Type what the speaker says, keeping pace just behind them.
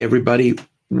Everybody,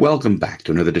 welcome back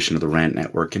to another edition of the Rant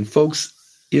Network. And folks,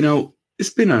 it's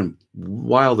been a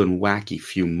wild and wacky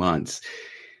few months.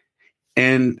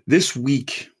 And this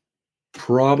week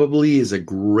probably is a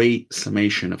great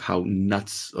summation of how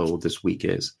nuts this week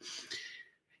is.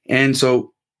 And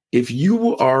so if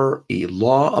you are a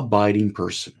law-abiding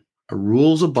person, a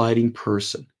rules-abiding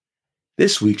person,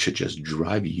 this week should just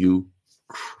drive you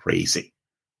crazy.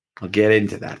 I'll get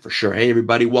into that for sure. Hey,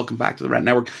 everybody, welcome back to the Rant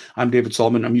Network. I'm David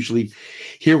Solomon. I'm usually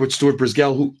here with Stuart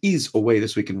Brisgell, who is away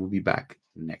this week and will be back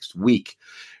next week.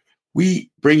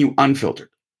 We bring you unfiltered,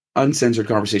 uncensored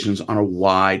conversations on a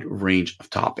wide range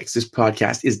of topics. This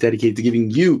podcast is dedicated to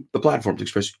giving you the platform to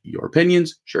express your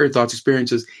opinions, share your thoughts,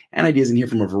 experiences, and ideas, and hear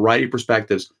from a variety of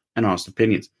perspectives and honest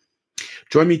opinions.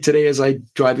 Join me today as I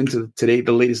dive into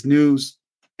the latest news,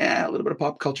 a little bit of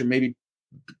pop culture, maybe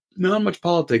not much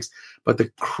politics, but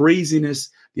the craziness,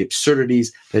 the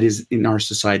absurdities that is in our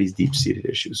society's deep-seated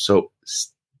issues. So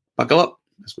buckle up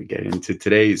as we get into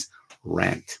today's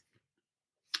rant.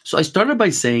 So I started by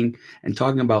saying and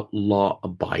talking about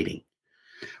law-abiding,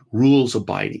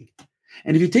 rules-abiding.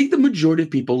 And if you take the majority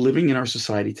of people living in our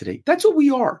society today, that's what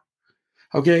we are.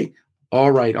 Okay?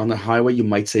 All right, on the highway, you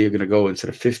might say you're going to go instead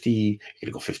of 50, you're going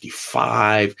to go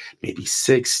 55, maybe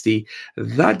 60.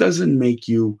 That doesn't make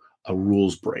you a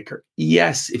rules breaker.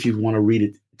 Yes, if you want to read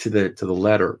it to the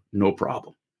letter, no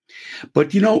problem.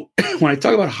 But when I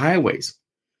talk about highways,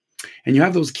 and you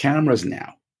have those cameras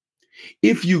now,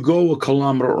 if you go a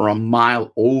kilometer or a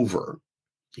mile over,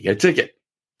 you get a ticket,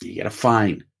 you get a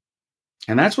fine.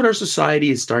 And that's what our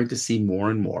society is starting to see more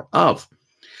and more of.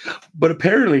 But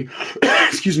apparently,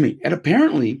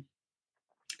 apparently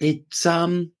it's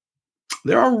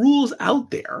there are rules out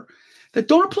there that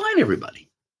don't apply to everybody.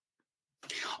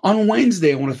 On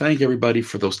Wednesday, I want to thank everybody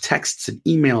for those texts and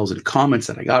emails and comments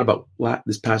that I got about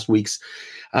this past week's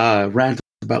rant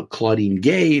about Claudine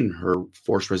Gay and her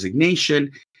forced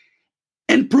resignation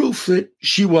and proof that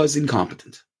she was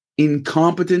incompetent.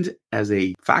 Incompetent as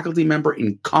a faculty member,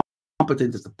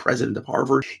 incompetent as the president of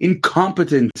Harvard,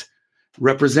 incompetent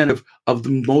representative of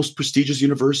the most prestigious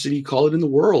university, call it in the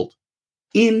world.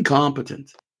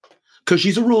 Incompetent. Because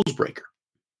she's a rules breaker.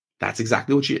 That's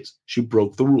exactly what she is. She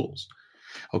broke the rules.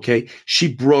 Okay,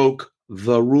 she broke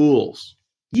the rules.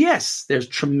 Yes, there's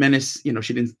tremendous,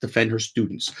 she didn't defend her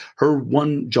students. Her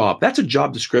one job, that's a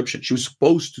job description. She was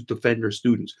supposed to defend her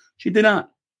students. She did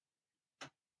not. But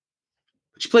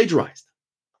she plagiarized.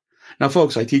 Now,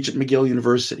 folks, I teach at McGill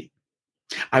University.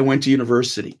 I went to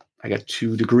university. I got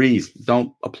 2 degrees.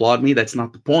 Don't applaud me. That's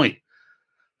not the point.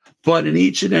 But in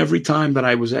each and every time that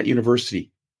I was at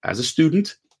university, as a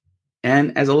student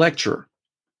and as a lecturer,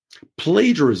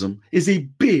 plagiarism is a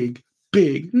big,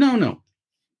 big no-no.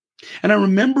 And I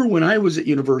remember when I was at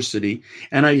university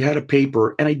and I had a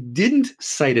paper and I didn't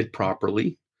cite it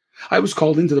properly, I was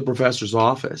called into the professor's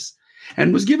office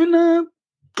and was given a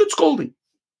good scolding.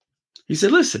 He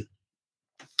said, listen,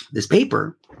 this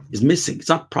paper is missing. It's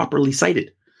not properly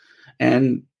cited.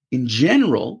 And in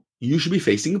general, you should be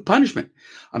facing a punishment.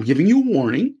 I'm giving you a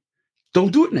warning.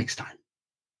 Don't do it next time.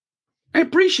 I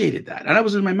appreciated that. And I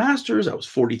was in my master's. I was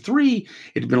 43.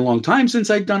 It had been a long time since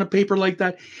I'd done a paper like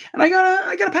that. And I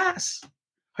got a pass.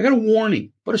 I got a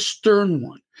warning, but a stern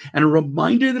one. And a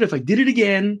reminder that if I did it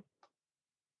again,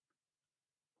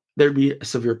 there'd be a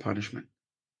severe punishment.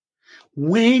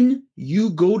 When you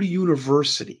go to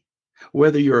university,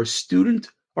 whether you're a student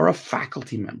or a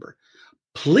faculty member,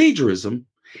 plagiarism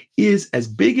is as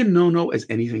big a no-no as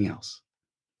anything else.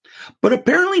 But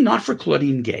apparently not for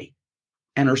Claudine Gay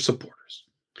and her supporters.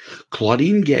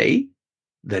 Claudine Gay,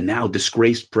 the now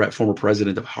disgraced former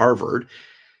president of Harvard,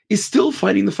 is still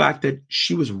fighting the fact that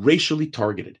she was racially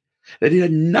targeted, that it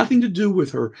had nothing to do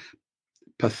with her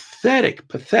pathetic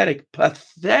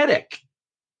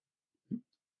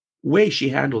way she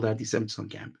handled anti-Semitism on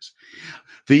campus.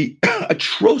 The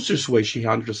atrocious way she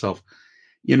handled herself,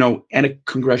 in a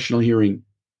congressional hearing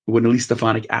when Elise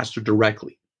Stefanik asked her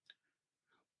directly.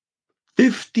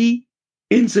 50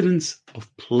 incidents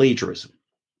of plagiarism.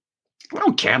 I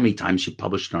don't care how many times she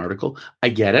published an article. I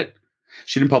get it.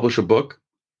 She didn't publish a book.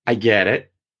 I get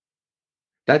it.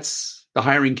 That's the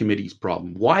hiring committee's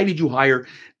problem. Why did you hire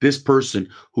this person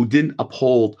who didn't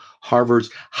uphold Harvard's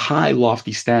high,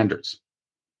 lofty standards?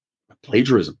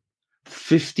 Plagiarism.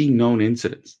 50 known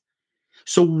incidents.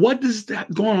 So what is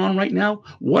that going on right now?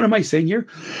 What am I saying here?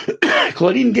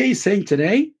 Claudine Gay is saying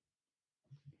today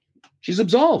she's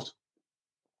absolved.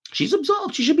 She's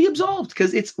absolved. She should be absolved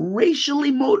because it's racially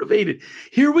motivated.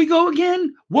 Here we go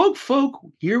again. Woke folk.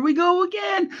 Here we go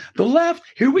again. The left.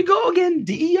 Here we go again.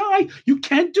 DEI. You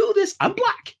can't do this. I'm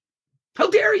black. How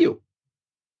dare you?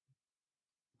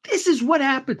 This is what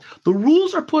happened. The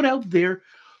rules are put out there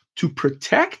to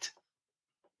protect.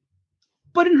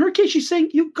 But in her case, she's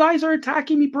saying, you guys are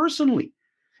attacking me personally.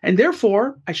 And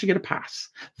therefore, I should get a pass.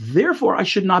 Therefore, I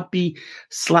should not be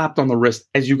slapped on the wrist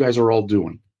as you guys are all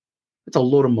doing. It's a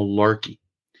load of malarkey.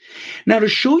 Now, to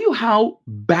show you how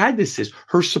bad this is,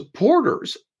 her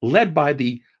supporters, led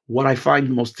by what I find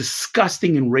the most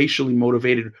disgusting and racially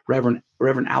motivated Reverend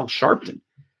Al Sharpton,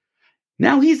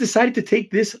 now he's decided to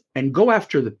take this and go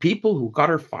after the people who got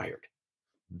her fired.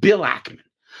 Bill Ackman,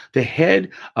 the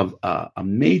head of a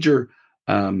major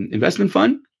investment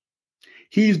fund.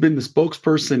 He's been the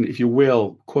spokesperson, if you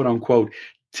will, quote unquote,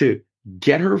 to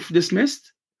get her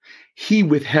dismissed. He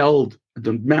withheld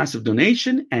the massive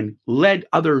donation and led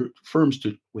other firms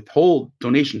to withhold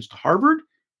donations to Harvard.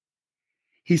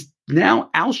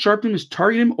 Al Sharpton is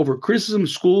targeting him over criticism of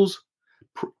schools,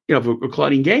 of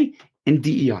Claudine Gay and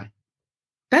DEI.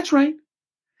 That's right.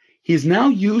 He is now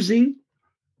using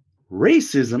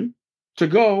racism to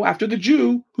go after the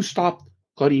Jew who stopped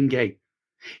Claudine Gay.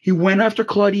 He went after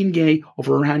Claudine Gay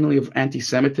over her handling of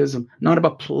anti-Semitism, not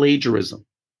about plagiarism.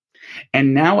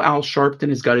 And now Al Sharpton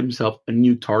has got himself a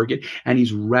new target, and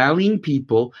he's rallying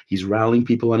people. He's rallying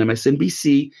people on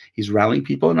MSNBC. He's rallying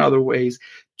people in other ways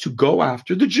to go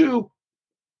after the Jew.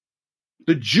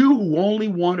 The Jew who only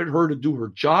wanted her to do her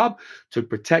job to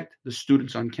protect the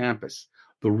students on campus.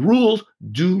 The rules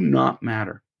do not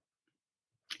matter.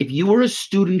 If you were a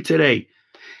student today,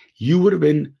 you would have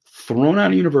been thrown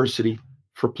out of university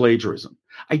for plagiarism.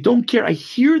 I don't care. I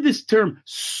hear this term,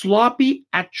 sloppy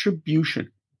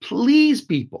attribution. Please,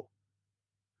 people.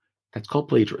 That's called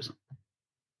plagiarism.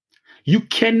 You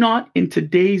cannot, in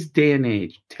today's day and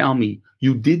age, tell me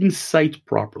you didn't cite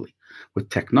properly. With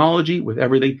technology, with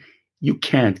everything, you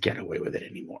can't get away with it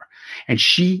anymore. And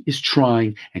she is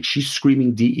trying, and she's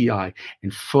screaming DEI.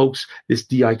 And folks, this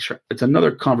DEI, it's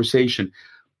another conversation,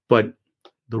 but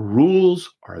the rules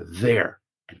are there.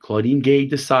 And Claudine Gay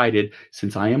decided,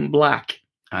 since I am black,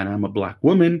 and I'm a black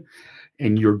woman,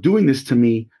 and you're doing this to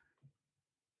me,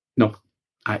 no,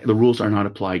 the rules are not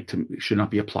applied to me, should not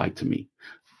be applied to me.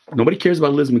 Nobody cares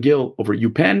about Liz McGill over at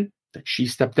UPenn, that she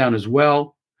stepped down as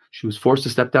well. She was forced to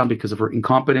step down because of her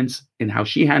incompetence in how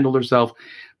she handled herself.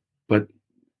 But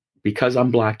because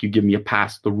I'm black, you give me a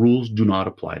pass. The rules do not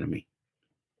apply to me.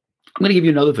 I'm going to give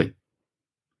you another thing,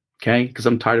 okay? Because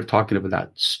I'm tired of talking about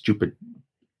that stupid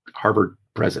Harvard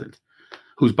president,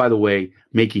 who's, by the way,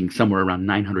 making somewhere around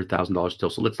 $900,000 still.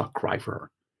 So let's not cry for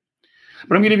her.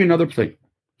 But I'm going to give you another thing.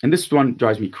 And this one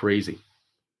drives me crazy.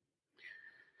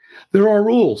 There are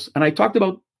rules. And I talked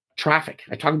about traffic.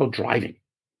 I talked about driving.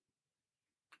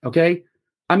 Okay?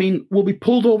 I mean, we'll be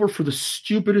pulled over for the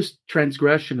stupidest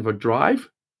transgression of a drive.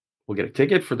 We'll get a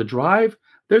ticket for the drive.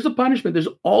 There's a punishment. There's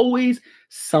always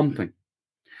something.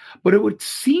 But it would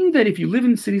seem that if you live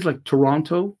in cities like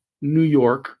Toronto, New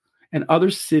York, and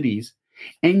other cities,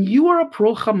 and you are a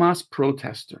pro-Hamas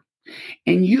protester,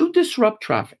 and you disrupt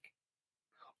traffic,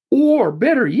 or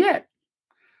better yet,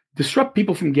 disrupt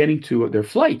people from getting to their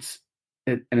flights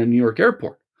at a New York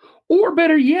airport, or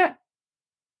better yet,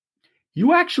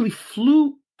 you actually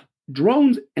flew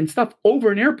drones and stuff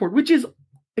over an airport, which is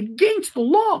against the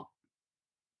law.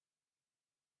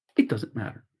 It doesn't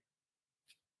matter.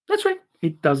 That's right.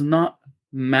 It does not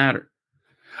matter.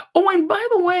 Oh, and by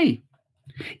the way,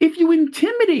 if you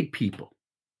intimidate people,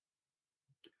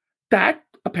 that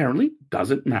apparently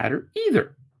doesn't matter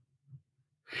either.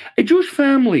 A Jewish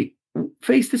family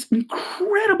faced this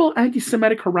incredible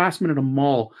anti-Semitic harassment at a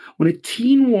mall when a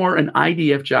teen wore an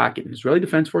IDF jacket, an Israeli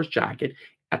Defense Force jacket,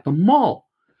 at the mall.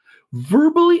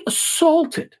 Verbally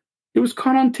assaulted. It was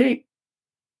caught on tape.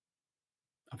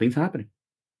 Nothing's happening.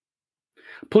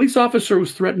 Police officer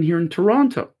was threatened here in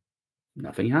Toronto.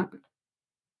 Nothing happened.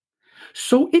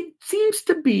 So it seems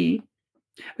to be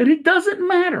that it doesn't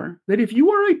matter that if you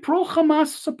are a pro-Hamas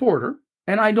supporter,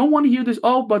 and I don't want to hear this,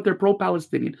 oh, but they're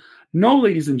pro-Palestinian. No,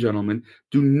 ladies and gentlemen,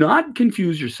 do not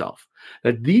confuse yourself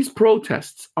that these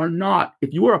protests are not,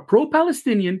 if you are a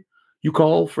pro-Palestinian, you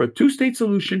call for a two-state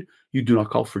solution. You do not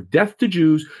call for death to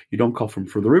Jews. You don't call for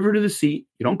the river to the sea.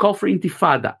 You don't call for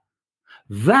intifada.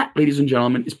 That, ladies and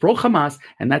gentlemen, is pro-Hamas,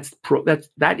 and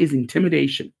that is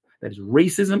intimidation. That is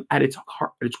racism at its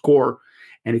heart, at its core,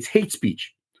 and it's hate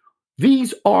speech. We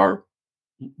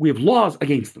have laws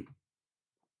against them.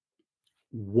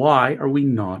 Why are we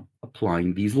not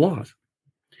applying these laws?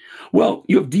 Well,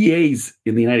 you have DAs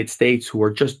in the United States who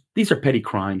are these are petty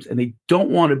crimes, and they don't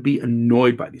want to be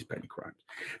annoyed by these petty crimes.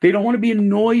 They don't want to be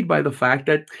annoyed by the fact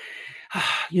that,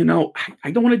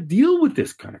 I don't want to deal with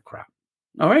this kind of crap.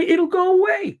 All right, it'll go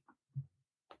away.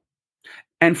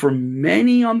 And for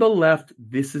many on the left,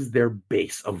 this is their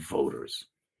base of voters.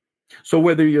 So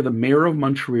whether you're the mayor of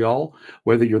Montreal,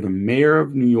 whether you're the mayor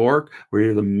of New York, whether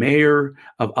you're the mayor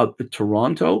of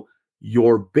Toronto,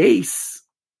 your base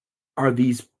are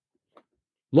these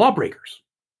lawbreakers.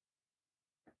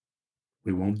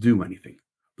 We won't do anything.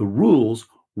 The rules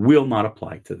will not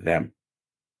apply to them.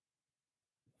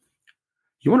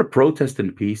 You want to protest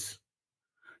in peace?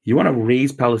 You want to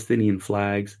raise Palestinian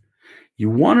flags? You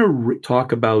want to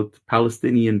talk about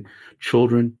Palestinian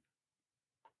children?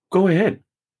 Go ahead.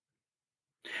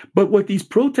 But what these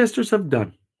protesters have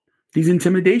done, these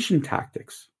intimidation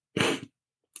tactics,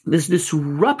 this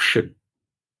disruption,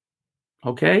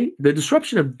 okay, the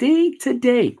disruption of day to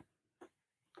day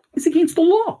is against the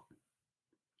law.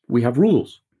 We have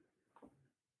rules,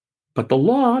 but the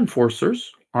law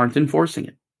enforcers aren't enforcing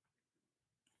it.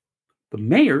 The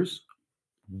mayors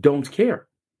don't care.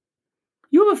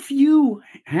 You have a few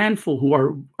handful who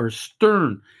are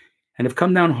stern and have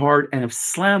come down hard and have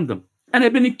slammed them and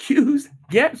have been accused.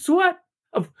 Guess what?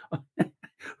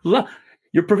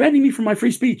 You're preventing me from my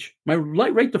free speech, my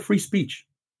right to free speech.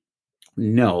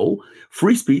 No,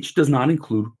 free speech does not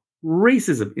include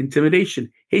racism,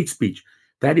 intimidation, hate speech.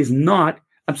 That is not,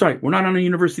 I'm sorry, we're not on a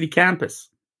university campus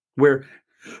where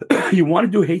you want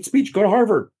to do hate speech, go to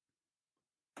Harvard.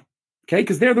 Okay,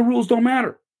 because there the rules don't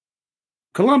matter.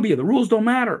 Columbia, the rules don't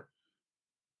matter.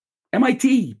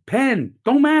 MIT, Penn,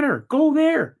 don't matter. Go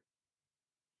there.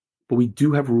 But we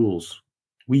do have rules.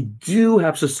 We do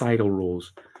have societal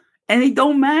rules, and they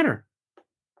don't matter.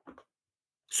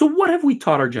 So what have we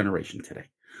taught our generation today?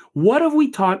 What have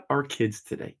we taught our kids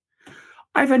today?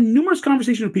 I've had numerous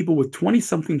conversations with people with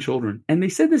 20-something children, and they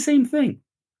said the same thing.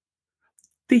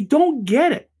 They don't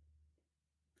get it.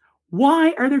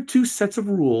 Why are there two sets of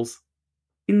rules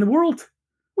in the world?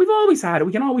 We've always had it.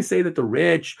 We can always say that the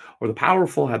rich or the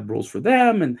powerful have rules for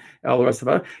them and all the rest of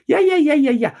it.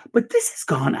 Yeah. But this has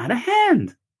gone out of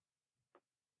hand.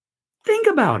 Think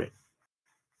about it.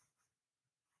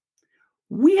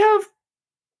 We have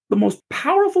the most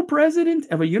powerful president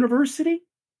of a university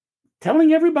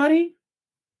telling everybody,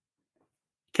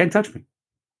 can't touch me.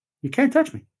 You can't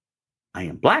touch me. I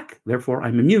am black, therefore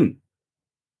I'm immune.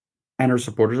 And her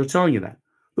supporters are telling you that.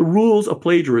 The rules of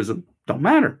plagiarism don't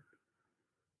matter.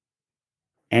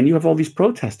 And you have all these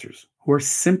protesters who are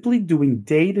simply doing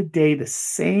day to day the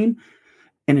same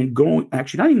and going,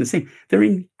 actually not even the same, they're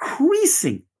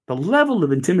increasing the level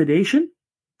of intimidation,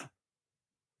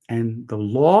 and the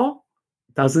law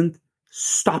doesn't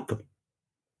stop them.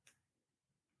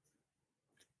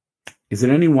 Is it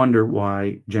any wonder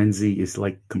why Gen Z is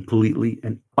like completely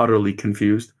and utterly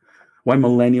confused? Why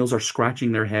millennials are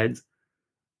scratching their heads?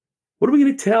 What are we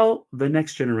going to tell the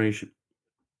next generation?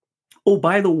 Oh,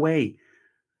 by the way,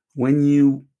 when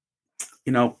you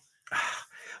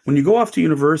go off to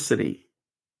university,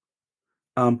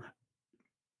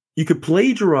 you could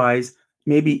plagiarize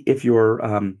maybe if you're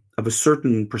of a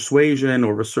certain persuasion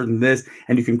or of a certain this,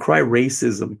 and you can cry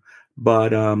racism.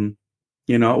 But,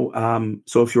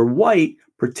 so if you're white,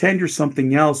 pretend you're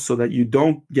something else so that you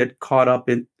don't get caught up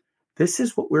in, this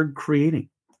is what we're creating.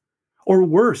 Or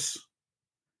worse,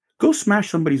 go smash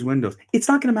somebody's windows. It's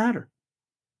not going to matter.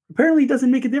 Apparently, it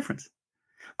doesn't make a difference.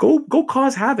 Go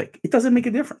cause havoc. It doesn't make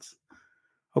a difference.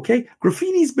 Okay?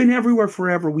 Graffiti's been everywhere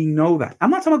forever. We know that. I'm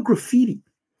not talking about graffiti.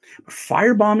 But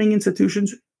firebombing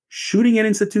institutions, shooting at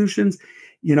institutions,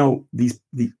 these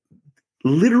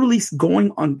literally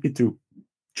going on into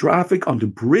traffic, onto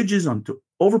bridges, onto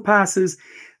overpasses,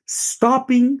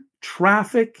 stopping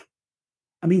traffic.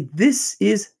 I mean, this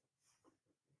is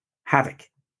havoc.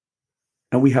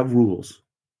 And we have rules.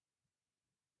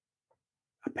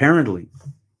 Apparently,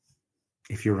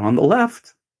 if you're on the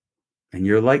left and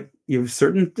you have a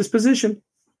certain disposition,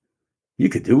 you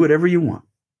could do whatever you want.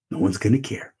 No one's going to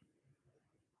care.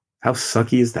 How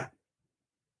sucky is that?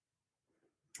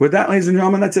 With that, ladies and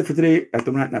gentlemen, that's it for today at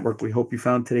the Rant Network. We hope you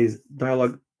found today's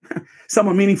dialogue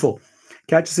somewhat meaningful.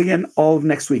 Catch us again all of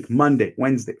next week, Monday,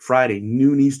 Wednesday, Friday,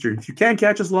 noon Eastern. If you can't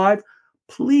catch us live,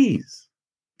 please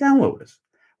download us.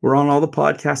 We're on all the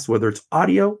podcasts, whether it's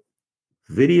audio,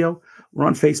 video. We're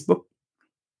on Facebook.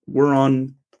 We're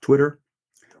on Twitter.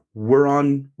 We're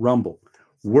on Rumble.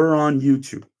 We're on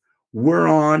YouTube. We're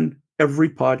on every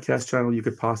podcast channel you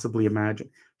could possibly imagine.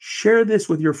 Share this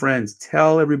with your friends.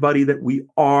 Tell everybody that we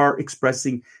are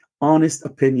expressing honest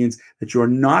opinions that you're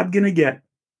not going to get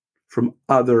from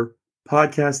other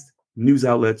podcasts, news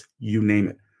outlets, you name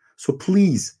it. So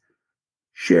please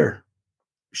share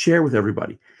with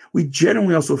everybody. We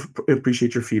genuinely also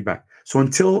appreciate your feedback. So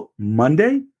until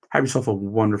Monday, have yourself a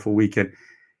wonderful weekend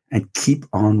and keep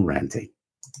on ranting.